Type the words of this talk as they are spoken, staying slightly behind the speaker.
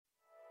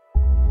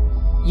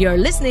You're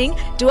listening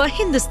to a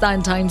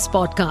Hindustan Times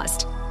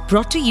podcast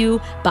brought to you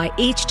by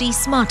HT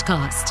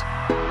Smartcast.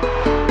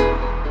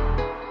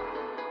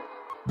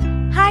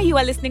 Hi, you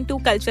are listening to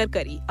Culture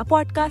Curry, a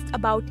podcast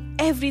about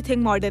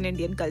everything modern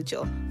Indian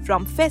culture,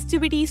 from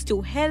festivities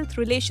to health,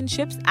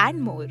 relationships,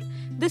 and more.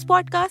 This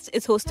podcast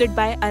is hosted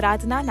by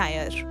Aradhana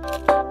Nair.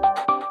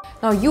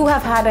 Now, you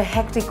have had a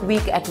hectic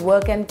week at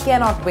work and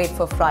cannot wait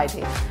for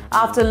Friday.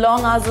 After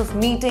long hours of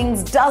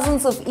meetings,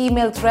 dozens of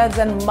email threads,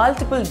 and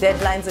multiple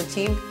deadlines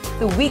achieved,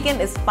 the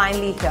weekend is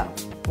finally here.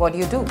 What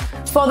do?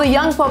 For the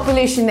young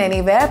population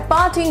anywhere,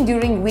 partying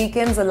during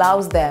weekends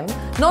allows them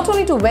not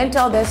only to vent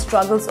out their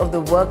struggles of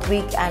the work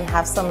week and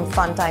have some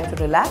fun time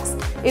to relax,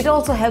 it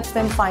also helps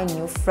them find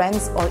new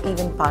friends or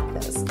even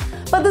partners.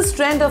 But this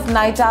trend of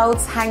night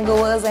outs,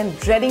 hangovers, and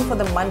dreading for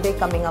the Monday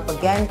coming up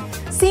again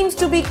seems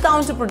to be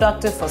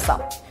counterproductive for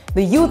some.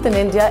 The youth in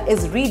India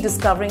is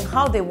rediscovering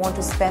how they want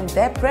to spend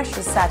their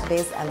precious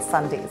Saturdays and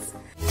Sundays.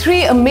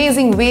 3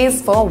 amazing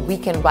ways for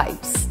weekend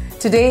vibes.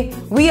 Today,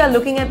 we are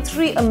looking at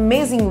 3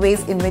 amazing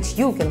ways in which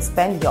you can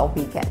spend your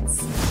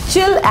weekends.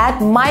 Chill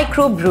at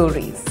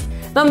microbreweries.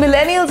 Now,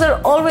 millennials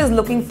are always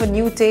looking for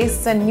new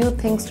tastes and new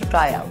things to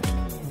try out.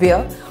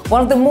 Beer,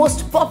 one of the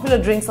most popular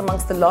drinks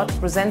amongst the lot,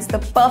 presents the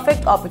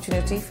perfect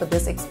opportunity for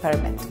this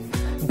experiment.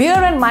 Beer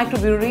and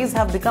microbreweries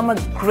have become a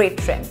great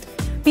trend.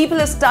 People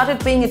have started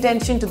paying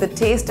attention to the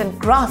taste and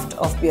craft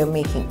of beer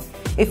making.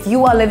 If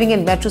you are living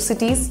in metro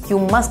cities, you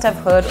must have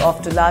heard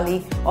of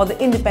Dulali or the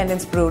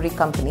Independence Brewery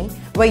Company,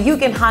 where you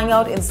can hang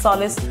out in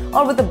solace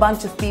or with a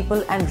bunch of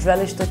people and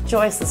relish the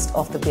choicest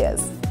of the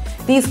beers.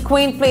 These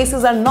quaint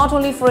places are not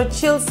only for a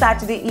chill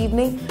Saturday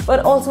evening, but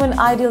also an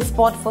ideal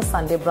spot for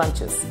Sunday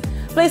brunches.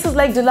 Places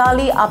like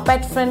Dulali are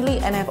pet-friendly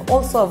and have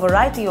also a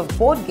variety of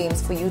board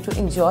games for you to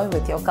enjoy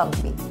with your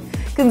company.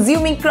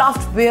 Consuming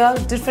craft beer,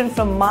 different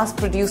from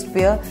mass-produced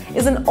beer,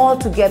 is an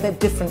altogether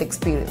different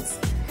experience.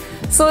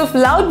 So if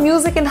loud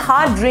music and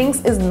hard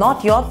drinks is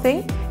not your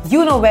thing,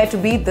 you know where to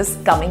be this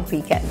coming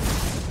weekend.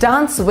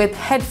 Dance with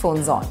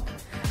headphones on.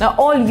 Now,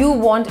 all you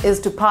want is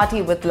to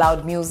party with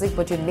loud music,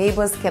 but your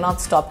neighbors cannot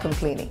stop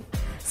complaining.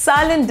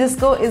 Silent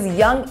disco is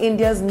young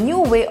India's new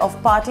way of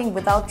partying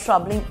without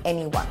troubling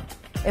anyone.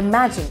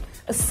 Imagine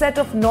a set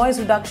of noise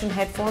reduction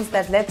headphones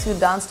that lets you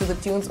dance to the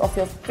tunes of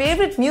your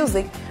favorite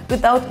music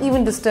without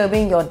even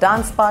disturbing your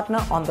dance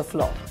partner on the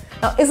floor.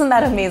 Now, isn't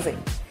that amazing?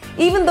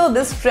 Even though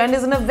this trend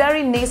is in a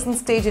very nascent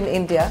stage in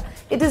India,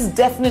 it is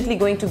definitely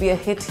going to be a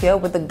hit here,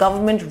 with the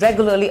government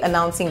regularly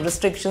announcing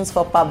restrictions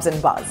for pubs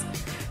and bars.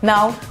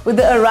 Now, with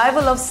the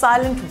arrival of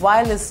silent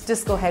wireless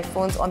disco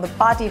headphones on the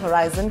party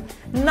horizon,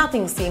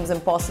 nothing seems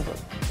impossible.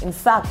 In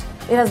fact,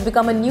 it has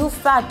become a new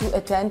fad to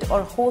attend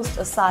or host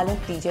a silent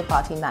DJ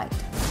party night.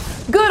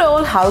 Good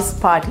old house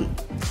party.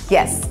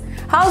 Yes.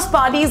 House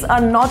parties are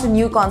not a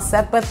new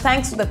concept, but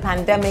thanks to the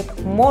pandemic,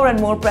 more and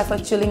more prefer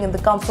chilling in the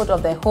comfort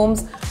of their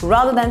homes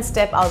rather than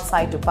step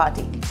outside to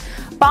party.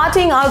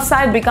 Partying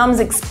outside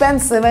becomes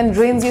expensive and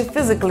drains you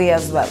physically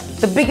as well.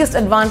 The biggest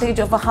advantage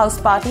of a house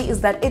party is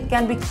that it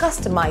can be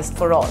customized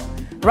for all,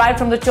 right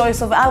from the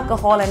choice of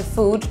alcohol and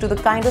food to the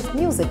kind of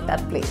music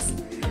that plays.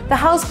 The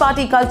house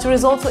party culture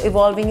is also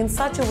evolving in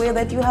such a way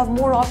that you have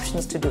more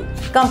options to do.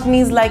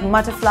 Companies like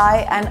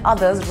Mutterfly and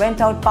others rent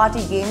out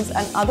party games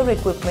and other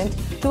equipment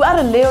to add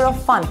a layer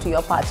of fun to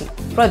your party.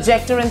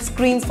 Projector and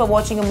screens for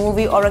watching a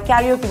movie, or a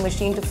karaoke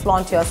machine to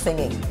flaunt your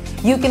singing.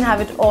 You can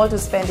have it all to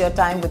spend your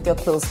time with your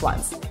close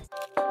ones.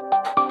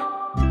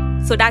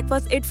 So that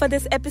was it for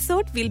this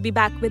episode. We'll be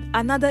back with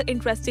another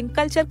interesting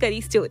Culture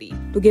Curry story.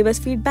 To give us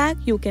feedback,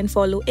 you can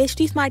follow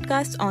HT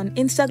Smartcast on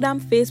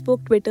Instagram,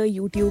 Facebook, Twitter,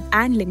 YouTube,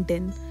 and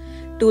LinkedIn.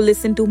 To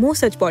listen to more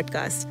such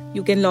podcasts,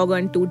 you can log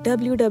on to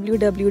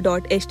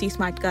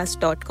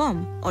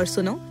www.htsmartcast.com और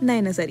सुनो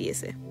नए नजरिए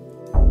से.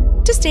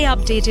 To stay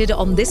updated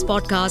on this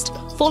podcast,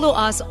 follow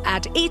us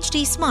at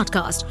HT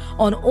Smartcast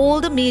on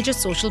all the major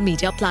social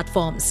media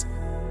platforms.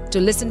 To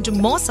listen to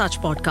more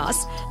such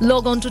podcasts,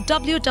 log on to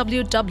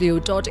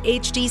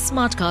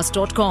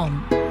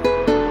www.htsmartcast.com.